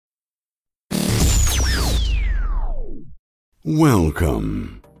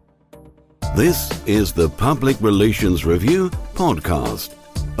Welcome. This is the Public Relations Review podcast,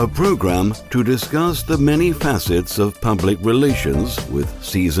 a program to discuss the many facets of public relations with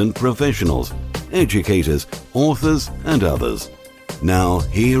seasoned professionals, educators, authors, and others. Now,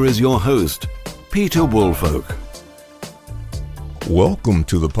 here is your host, Peter Woolfolk. Welcome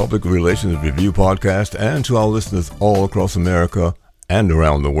to the Public Relations Review podcast and to our listeners all across America and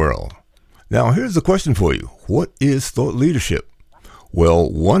around the world. Now, here's a question for you. What is thought leadership? Well,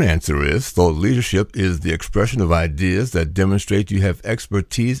 one answer is thought leadership is the expression of ideas that demonstrate you have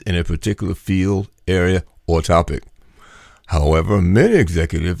expertise in a particular field, area, or topic. However, many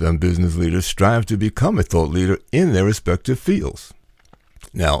executives and business leaders strive to become a thought leader in their respective fields.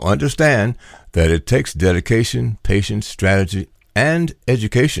 Now, understand that it takes dedication, patience, strategy, and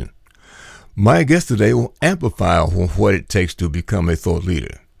education. My guest today will amplify what it takes to become a thought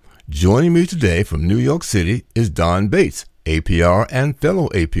leader. Joining me today from New York City is Don Bates, APR and fellow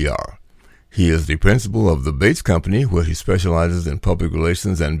APR. He is the principal of the Bates Company, where he specializes in public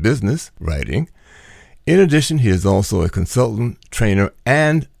relations and business writing. In addition, he is also a consultant, trainer,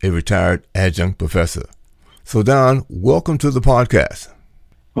 and a retired adjunct professor. So, Don, welcome to the podcast.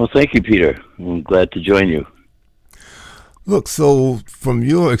 Well, thank you, Peter. I'm glad to join you. Look, so from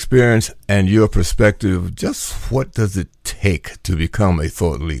your experience and your perspective, just what does it take to become a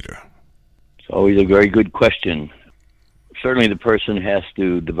thought leader? It's always a very good question. Certainly the person has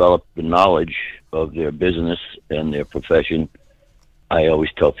to develop the knowledge of their business and their profession. I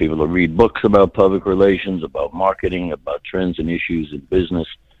always tell people to read books about public relations, about marketing, about trends and issues in business.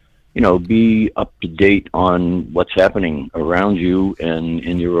 You know, be up to date on what's happening around you and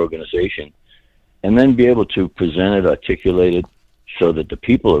in your organization. And then be able to present it, articulate it, so that the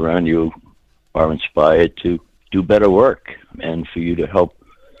people around you are inspired to do better work, and for you to help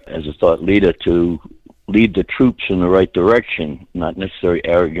as a thought leader to lead the troops in the right direction, not necessarily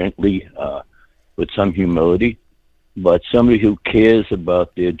arrogantly, with some humility, but somebody who cares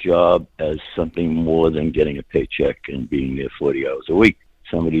about their job as something more than getting a paycheck and being there 40 hours a week.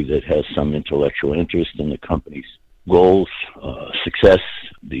 Somebody that has some intellectual interest in the company's goals, success,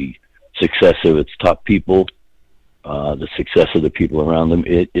 the success of its top people, the success of the people around them.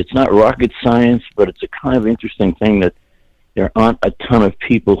 It's not rocket science, but it's a kind of interesting thing that there aren't a ton of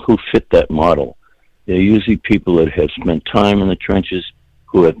people who fit that model. They're usually people that have spent time in the trenches,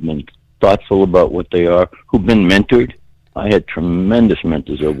 who have been thoughtful about what they are, who've been mentored. I had tremendous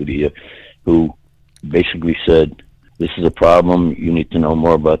mentors over the year who basically said, this is a problem, you need to know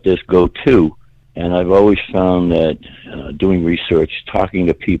more about this, go to. And I've always found that doing research, talking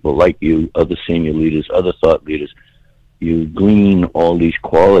to people like you, other senior leaders, other thought leaders, you glean all these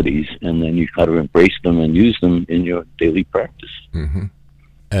qualities, and then you got to embrace them and use them in your daily practice. Mm-hmm.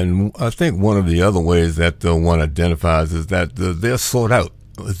 And I think one of the other ways that one identifies is that they're sought out.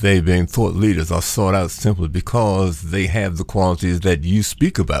 They, being thought leaders, are sought out simply because they have the qualities that you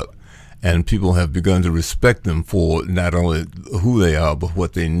speak about. And people have begun to respect them for not only who they are, but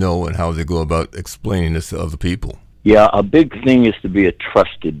what they know and how they go about explaining this to other people. Yeah, a big thing is to be a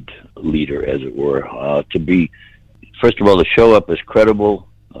trusted leader, as it were. To be, first of all, to show up as credible,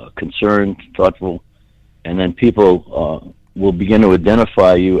 concerned, thoughtful, and then people will begin to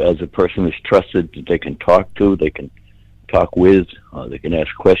identify you as a person who's trusted, that they can talk to, they can talk with, they can ask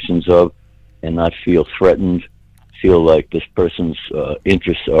questions of, and not feel threatened, feel like this person's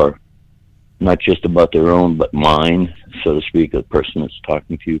interests are not just about their own, but mine, so to speak, the person that's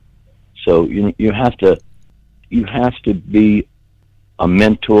talking to you. So you have to be a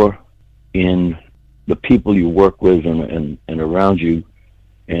mentor in the people you work with and around you.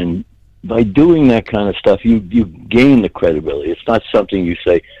 And by doing that kind of stuff, you gain the credibility. It's not something you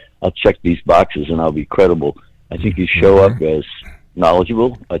say, I'll check these boxes and I'll be credible. I think you show up as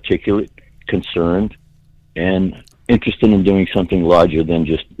knowledgeable, articulate, concerned, and interested in doing something larger than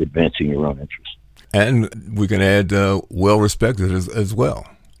just advancing your own interests. And we can add well-respected as well.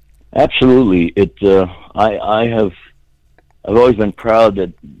 Absolutely. I've always been proud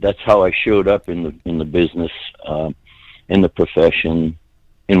that that's how I showed up in the business, in the profession,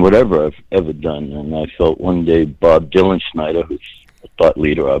 in whatever I've ever done. And I felt one day Bob Dylan Schneider, who's a thought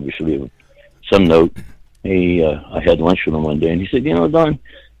leader, obviously, of some note, I had lunch with him one day, and he said, Don,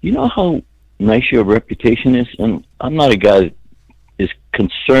 you know how nice your reputation is? And I'm not a guy that is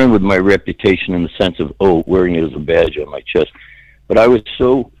concerned with my reputation in the sense of, wearing it as a badge on my chest. But I was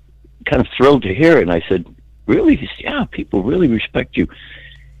so kind of thrilled to hear it, and I said, really? He said, yeah, people really respect you.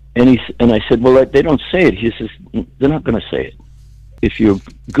 And I said, well, they don't say it. He says, they're not going to say it. If you're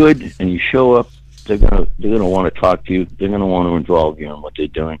good and you show up, they're gonna want to talk to you. They're going to want to involve you in what they're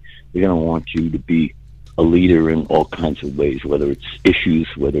doing. They're going to want you to be a leader in all kinds of ways, whether it's issues,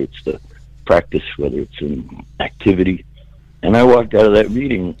 whether it's the practice, whether it's an activity. And I walked out of that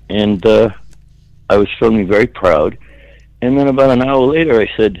meeting, and I was feeling very proud. And then about an hour later, I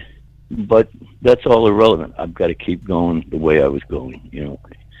said, but that's all irrelevant. I've got to keep going the way I was going. You know,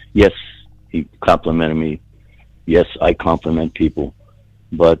 yes, he complimented me. Yes, I compliment people.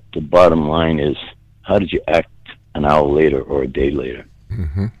 But the bottom line is, how did you act an hour later or a day later?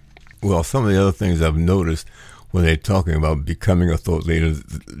 Mm-hmm. Well, some of the other things I've noticed when they're talking about becoming a thought leader,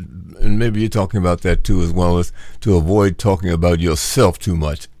 and maybe you're talking about that too, as well as to avoid talking about yourself too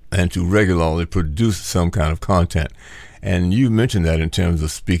much and to regularly produce some kind of content. And you mentioned that in terms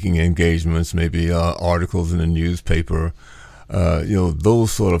of speaking engagements, maybe articles in the newspaper,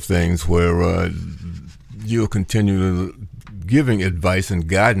 those sort of things where you'll continue giving advice and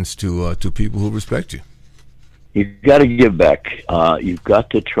guidance to people who respect you. You've got to give back. You've got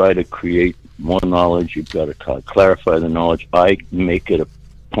to try to create more knowledge. You've got to clarify the knowledge. I make it a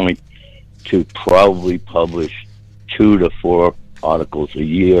point to probably publish 2 to 4 articles a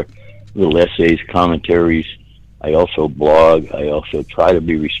year, little essays, commentaries. I also blog. I also try to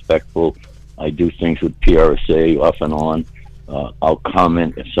be respectful. I do things with PRSA off and on. I'll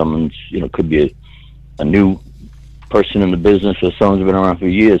comment if someone's, could be a new person in the business or someone's been around for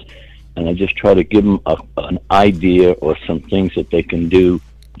years. And I just try to give them an idea or some things that they can do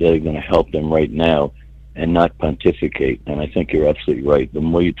that are going to help them right now and not pontificate. And I think you're absolutely right. The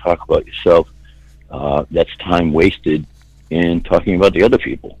more you talk about yourself, that's time wasted in talking about the other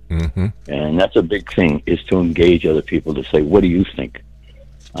people. Mm-hmm. And that's a big thing, is to engage other people, to say, what do you think?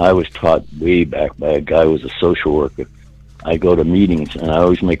 I was taught way back by a guy who was a social worker. I go to meetings, and I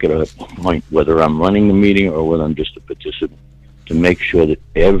always make it a point, whether I'm running the meeting or whether I'm just a participant, to make sure that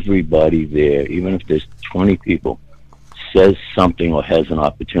everybody there, even if there's 20 people, says something or has an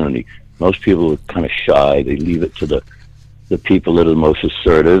opportunity. Most people are kind of shy. They leave it to the people that are the most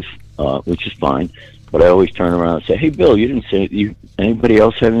assertive, which is fine. But I always turn around and say, hey, Bill, you didn't say it. Anybody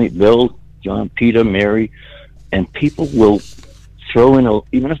else have anything? Bill, John, Peter, Mary. And people will throw in,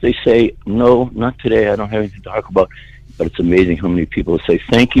 even if they say, no, not today, I don't have anything to talk about. But it's amazing how many people say,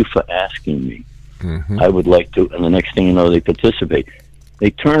 thank you for asking me. Mm-hmm. I would like to, and the next thing you know, they participate. They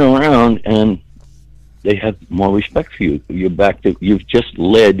turn around and they have more respect for you. You're back to, you've just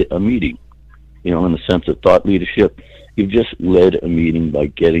led a meeting, in the sense of thought leadership. You've just led a meeting by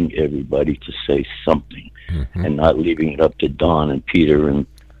getting everybody to say something, mm-hmm. and not leaving it up to Don and Peter and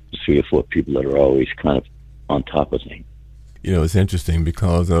 3 or 4 people that are always kind of on top of things. It's interesting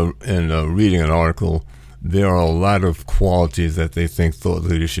because in reading an article, there are a lot of qualities that they think thought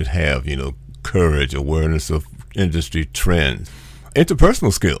leaders should have, courage, awareness of industry trends,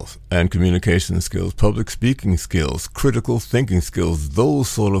 interpersonal skills and communication skills, public speaking skills, critical thinking skills. Those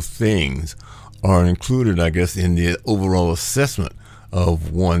sort of things are included, I guess, in the overall assessment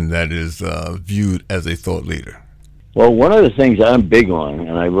of one that is viewed as a thought leader. Well, one of the things I'm big on,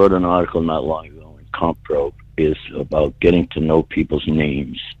 and I wrote an article not long ago in CompPro, is about getting to know people's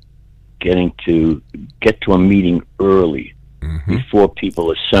names, getting to get to a meeting early, mm-hmm. before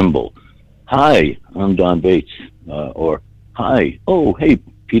people assemble. Hi, I'm Don Bates, or hi, oh, hey,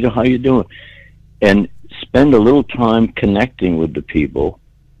 Peter, how you doing? And spend a little time connecting with the people.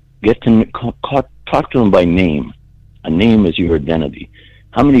 Get to talk to them by name. A name is your identity.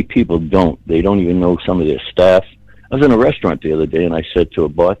 How many people don't? They don't even know some of their staff. I was in a restaurant the other day, and I said to a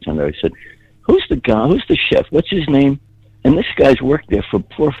bartender, I said, who's the guy, who's the chef, what's his name? And this guy's worked there for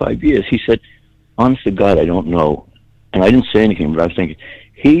 4 or 5 years. He said, honest to God, I don't know. And I didn't say anything, but I was thinking,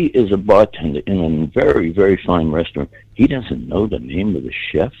 he is a bartender in a very, very fine restaurant. He doesn't know the name of the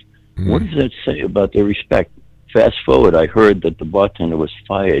chef? Mm. What does that say about their respect? Fast forward, I heard that the bartender was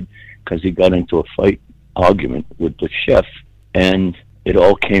fired because he got into a argument with the chef, and it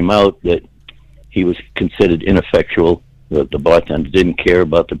all came out that he was considered ineffectual. The bartender didn't care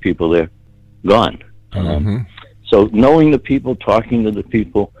about the people there. Gone. Mm-hmm. So knowing the people, talking to the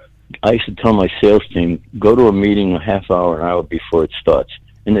people, I used to tell my sales team, go to a meeting a half hour, an hour before it starts.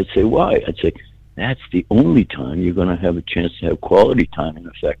 And they'd say, why? I'd say, that's the only time you're going to have a chance to have quality time, in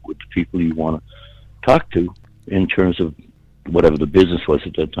effect, with the people you want to talk to in terms of whatever the business was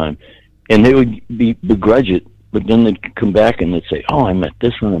at that time. And they would begrudge it, but then they'd come back and they'd say, oh, I met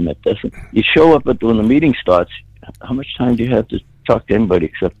this one, I met this one. You show up when the meeting starts, how much time do you have to talk to anybody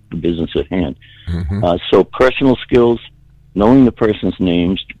except the business at hand? Mm-hmm. So personal skills, knowing the person's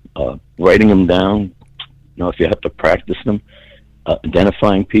names, writing them down, if you have to practice them,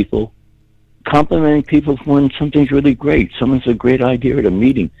 identifying people, complimenting people when something's really great. Someone's a great idea at a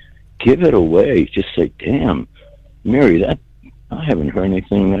meeting. Give it away. Just say, damn, Mary, I haven't heard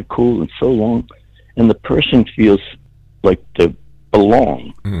anything that cool in so long. and the person feels like they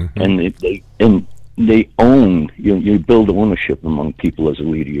belong, and they own. You build ownership among people as a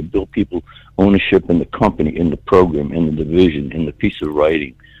leader. You build people ownership in the company, in the program, in the division, in the piece of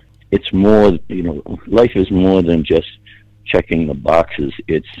writing. It's more, life is more than just checking the boxes.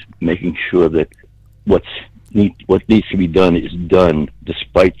 It's making sure that what needs to be done is done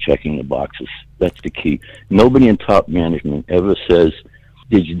despite checking the boxes. That's the key. Nobody in top management ever says,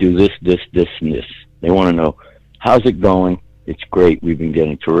 did you do this, and this? They want to know, how's it going? It's great. We've been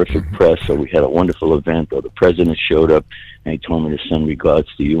getting terrific press, or we had a wonderful event, or the president showed up and he told me to send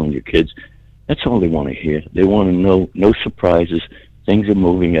regards to you and your kids. That's all they want to hear. They want to know, no surprises. Things are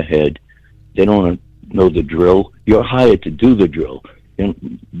moving ahead. They don't want to know the drill. You're hired to do the drill.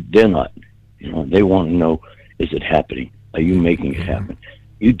 They're not. They want to know, is it happening? Are you making it happen?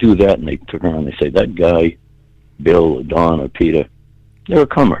 You do that, and they turn around and they say, that guy, Bill or Don or Peter, they're a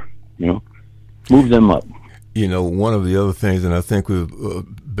comer. Move them up. One of the other things, and I think we're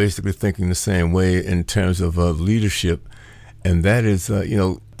basically thinking the same way in terms of leadership, and that is,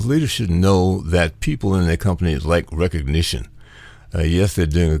 leaders should know that people in their company like recognition. Yes, they're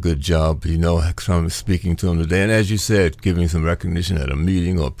doing a good job, from speaking to them today. And as you said, giving some recognition at a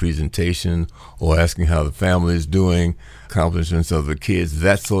meeting or a presentation, or asking how the family is doing, accomplishments of the kids,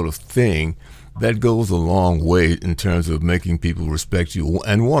 that sort of thing, that goes a long way in terms of making people respect you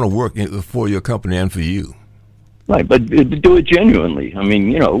and want to work for your company and for you. Right, but do it genuinely.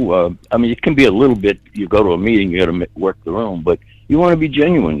 It can be a little bit, you go to a meeting, you got to work the room, but you want to be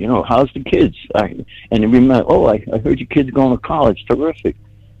genuine. How's the kids? And remember, I heard your kids going to college. Terrific.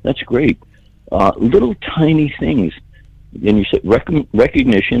 That's great. Little tiny things. Then you say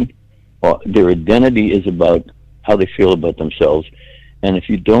recognition. Their identity is about how they feel about themselves. And if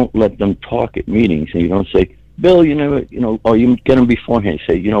you don't let them talk at meetings, and you don't say, Bill, you never, or you get them beforehand,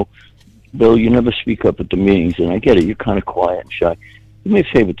 say, Bill, you never speak up at the meetings, and I get it. You're kind of quiet and shy. Do me a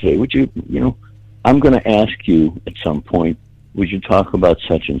favor today. Would you, I'm going to ask you at some point, would you talk about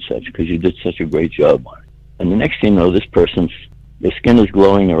such and such, because you did such a great job on it. And the next thing you know, this person's, their skin is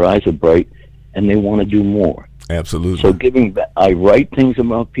glowing, their eyes are bright, and they want to do more. Absolutely. So I write things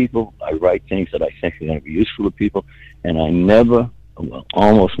about people. I write things that I think are going to be useful to people, and I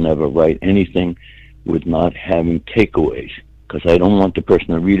almost never write anything with not having takeaways, because I don't want the person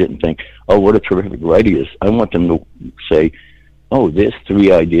to read it and think, oh, what a terrific writer he is. I want them to say, oh, there's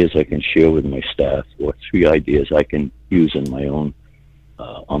 3 ideas I can share with my staff, or 3 ideas I can use in my own,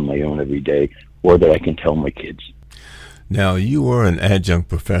 on my own every day, or that I can tell my kids. Now, you were an adjunct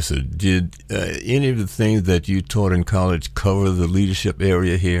professor. Did any of the things that you taught in college cover the leadership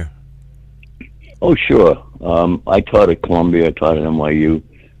area here? Oh, sure. I taught at Columbia. I taught at NYU.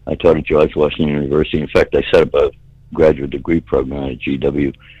 I taught at George Washington University. In fact, I set up a graduate degree program at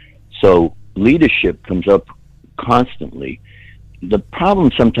GW. So leadership comes up constantly. The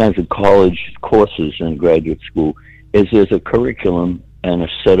problem sometimes with college courses and graduate school is there's a curriculum and a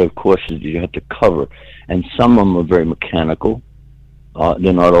set of courses that you have to cover, and some of them are very mechanical.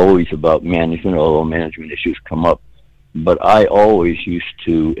 They're not always about management, although management issues come up. But I always used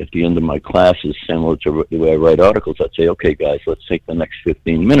to, at the end of my classes, similar to the way I write articles, I'd say, okay, guys, let's take the next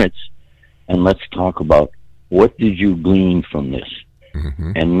 15 minutes and let's talk about what did you glean from this?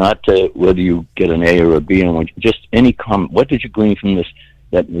 Mm-hmm. And not whether you get an A or a B, and just any comment. What did you glean from this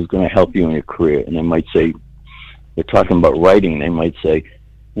that was going to help you in your career? And they might say, they're talking about writing. They might say,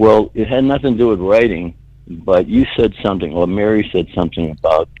 well, it had nothing to do with writing, but you said something, or Mary said something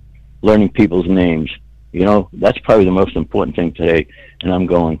about learning people's names. That's probably the most important thing today. And I'm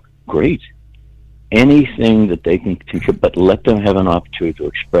going, great. Anything that they can contribute, but let them have an opportunity to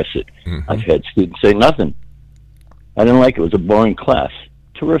express it. Mm-hmm. I've had students say nothing. I didn't like it. It was a boring class.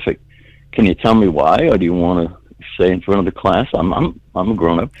 Terrific. Can you tell me why, or do you want to say in front of the class? I'm a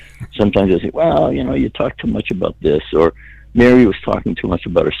grown-up. Sometimes I say, well, you talk too much about this, or Mary was talking too much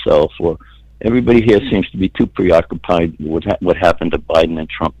about herself, or everybody here seems to be too preoccupied with what happened to Biden and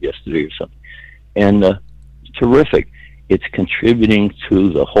Trump yesterday or something. And terrific. It's contributing to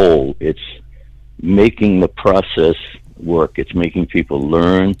the whole. It's making the process work. It's making people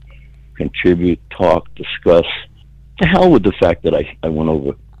learn, contribute, talk, discuss. To hell with the fact that I went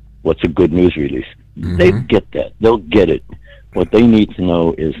over what's a good news release. Mm-hmm. They get that. They'll get it. What they need to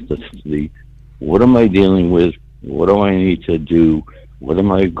know is the what am I dealing with? What do I need to do? What are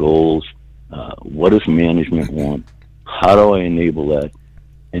my goals? What does management want? How do I enable that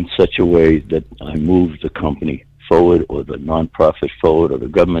in such a way that I move the company forward, or the nonprofit forward, or the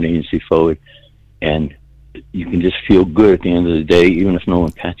government agency forward? And you can just feel good at the end of the day, even if no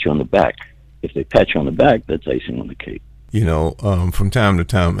one pats you on the back. If they pat you on the back, that's icing on the cake. From time to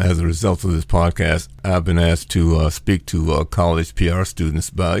time, as a result of this podcast, I've been asked to speak to college PR students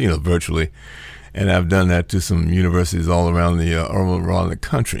virtually, and I've done that to some universities all around the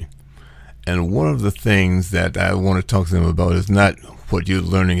country. And one of the things that I want to talk to them about is not what you're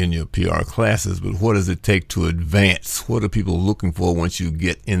learning in your PR classes, but what does it take to advance? What are people looking for once you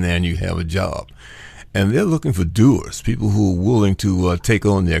get in there and you have a job? And they're looking for doers, people who are willing to take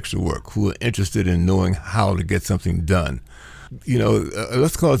on the extra work, who are interested in knowing how to get something done.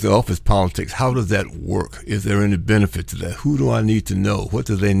 Let's call it the office politics. How does that work? Is there any benefit to that? Who do I need to know? What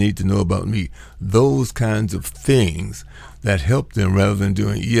do they need to know about me? Those kinds of things that help them, rather than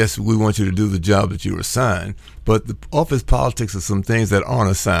doing, yes, we want you to do the job that you're assigned, but the office politics are some things that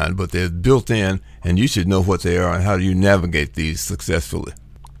aren't assigned, but they're built in, and you should know what they are and how do you navigate these successfully.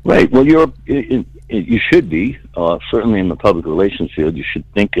 Right. Well, you should be, certainly in the public relations field, you should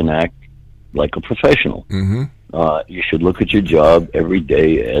think and act like a professional. Mm-hmm. You should look at your job every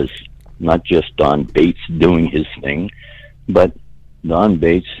day as not just Don Bates doing his thing, but Don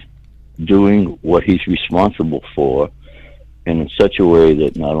Bates doing what he's responsible for, and in such a way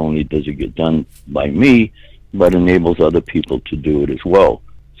that not only does it get done by me, but enables other people to do it as well.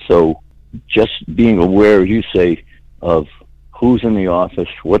 So just being aware, as you say, of who's in the office,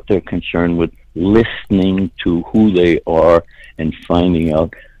 what they're concerned with, listening to who they are, and finding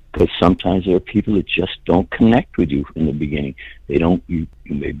out, because sometimes there are people that just don't connect with you in the beginning. They don't. You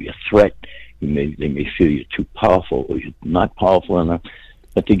may be a threat. They may feel you're too powerful or you're not powerful enough.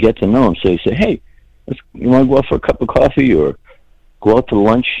 But to get to know them, so you say, hey, you want to go out for a cup of coffee or go out to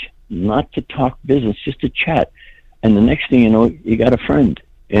lunch? Not to talk business, just to chat. And the next thing you know, you got a friend.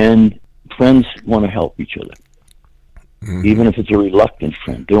 And friends want to help each other. Mm-hmm. Even if it's a reluctant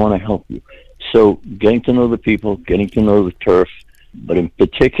friend, they want to help you. So getting to know the people, getting to know the turf, but in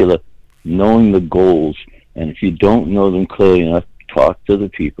particular, knowing the goals. And if you don't know them clearly enough, talk to the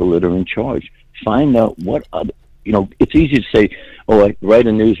people that are in charge. Find out what other, it's easy to say, oh, I write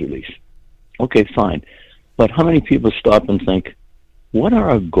a news release. Okay, fine. But how many people stop and think, what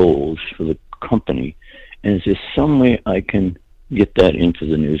are our goals for the company? And is there some way I can get that into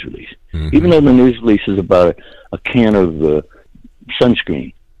the news release? Mm-hmm. Even though the news release is about a can of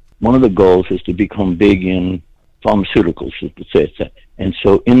sunscreen, one of the goals is to become big in pharmaceuticals, and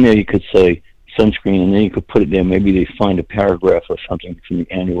so in there you could say sunscreen, and then you could put it there. Maybe they find a paragraph or something from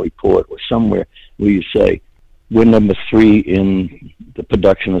the annual report or somewhere where you say, we're number 3 in the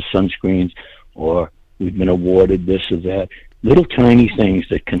production of sunscreens, or we've been awarded this or that. Little tiny things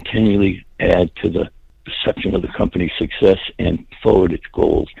that continually add to the perception of the company's success and forward its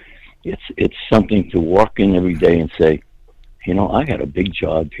goals. It's something to walk in every day and say, I got a big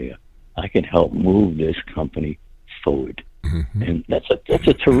job here. I can help move this company forward. Mm-hmm. And that's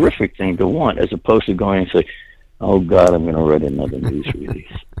a terrific thing to want, as opposed to going and say, oh God, I'm going to write another news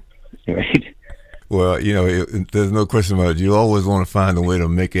release. Right? Well, there's no question about it. You always want to find a way to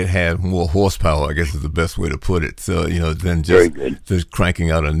make it have more horsepower, I guess is the best way to put it. So, than just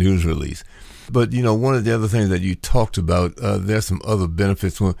cranking out a news release. But, one of the other things that you talked about, there's some other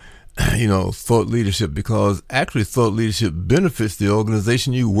benefits when, thought leadership, because actually thought leadership benefits the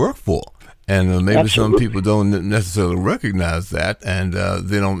organization you work for. And maybe Absolutely. Some people don't necessarily recognize that, and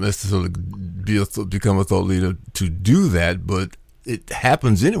they don't necessarily become a thought leader to do that, but it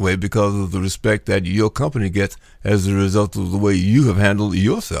happens anyway because of the respect that your company gets as a result of the way you have handled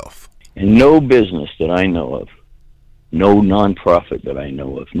yourself. And no business that I know of, no nonprofit that I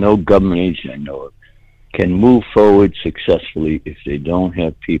know of, no government agency I know of, can move forward successfully if they don't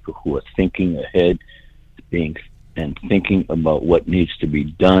have people who are thinking ahead, thinking about what needs to be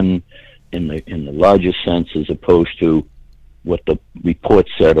done in the larger sense, as opposed to what the report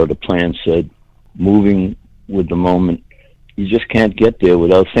said or the plan said, moving with the moment. You just can't get there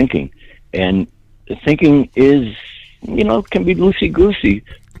without thinking. And the thinking is, can be loosey-goosey,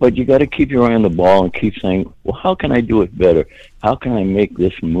 but you got to keep your eye on the ball and keep saying, well, how can I do it better? How can I make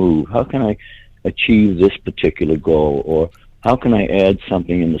this move? How can I achieve this particular goal? Or how can I add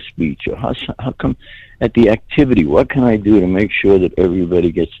something in the speech? Or how come at the activity, what can I do to make sure that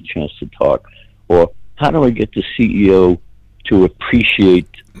everybody gets a chance to talk? Or how do I get the CEO to appreciate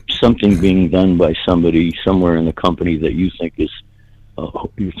something being done by somebody somewhere in the company that you think is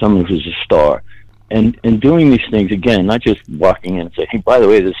someone who's a star? And doing these things, again, not just walking in and saying, hey, by the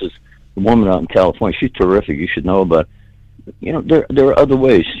way, this is the woman out in California. She's terrific. You should know about it. There are other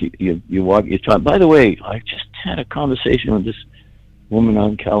ways. You walk, you talk. By the way, I just had a conversation with this woman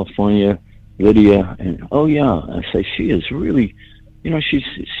out in California, Lydia, and oh yeah, I say she is really, she's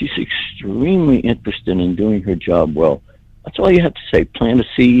extremely interested in doing her job well. That's all you have to say. Plant a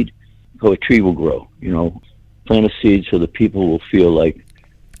seed, so a tree will grow. plant a seed so that people will feel like,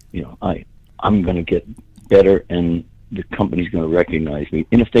 I'm going to get better and the company's going to recognize me.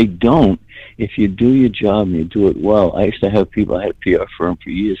 And if they don't, if you do your job and you do it well, I used to have people, I had a PR firm for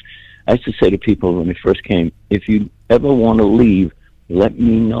years. I used to say to people when they first came, if you ever want to leave, let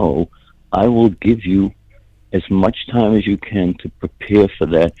me know. I will give you as much time as you can to prepare for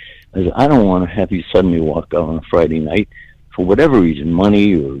that. As I don't want to have you suddenly walk out on a Friday night for whatever reason,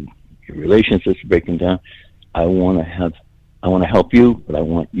 money or your relationships breaking down. I want to help you, but I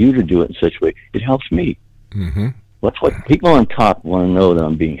want you to do it in such a way it helps me. Mm-hmm. That's what people on top want to know, that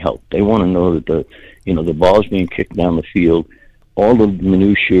I'm being helped. They want to know that the ball's being kicked down the field. All the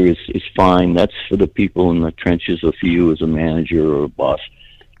minutiae is fine. That's for the people in the trenches or for you as a manager or a boss.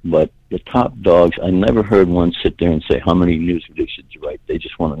 But the top dogs, I never heard one sit there and say how many news editions you write. They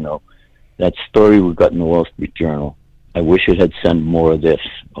just want to know. That story we got in the Wall Street Journal, I wish it had said more of this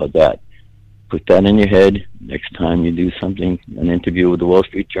or that. Put that in your head. Next time you do something, an interview with the Wall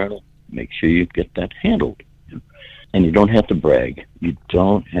Street Journal, make sure you get that handled. And you don't have to brag. You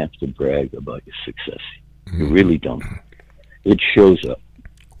don't have to brag about your success. You really don't. It shows up.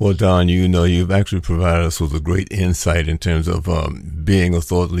 Well, Don, you've actually provided us with a great insight in terms of being a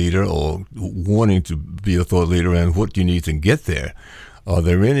thought leader or wanting to be a thought leader and what you need to get there. Are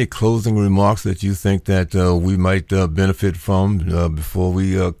there any closing remarks that you think that we might benefit from before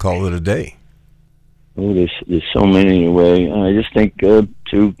we call it a day? Oh, there's so many in a way. I just think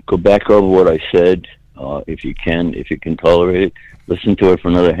to go back over what I said, if you can tolerate it, listen to it for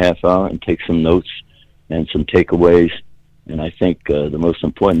another half hour and take some notes and some takeaways. And I think the most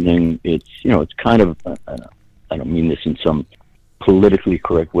important thing, it's kind of, I don't mean this in some politically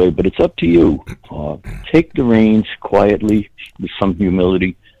correct way, but it's up to you. Take the reins quietly with some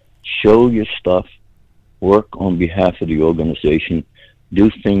humility. Show your stuff. Work on behalf of the organization.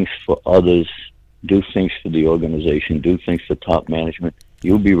 Do things for others. Do things for the organization. Do things for top management.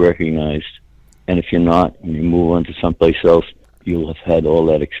 You'll be recognized. And if you're not, and you move on to someplace else, you'll have had all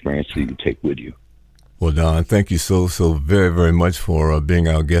that experience that you can take with you. Well, Don, thank you so very, very much for being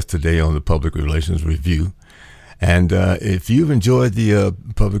our guest today on the Public Relations Review. And if you've enjoyed the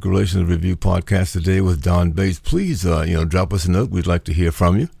Public Relations Review podcast today with Don Bates, please, drop us a note. We'd like to hear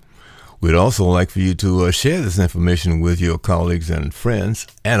from you. We'd also like for you to share this information with your colleagues and friends,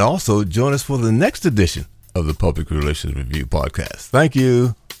 and also join us for the next edition of the Public Relations Review podcast. Thank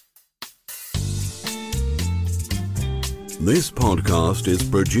you. This podcast is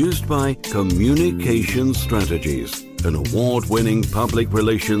produced by Communication Strategies, an award-winning public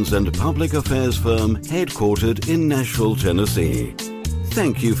relations and public affairs firm headquartered in Nashville, Tennessee.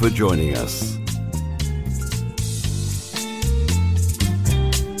 Thank you for joining us.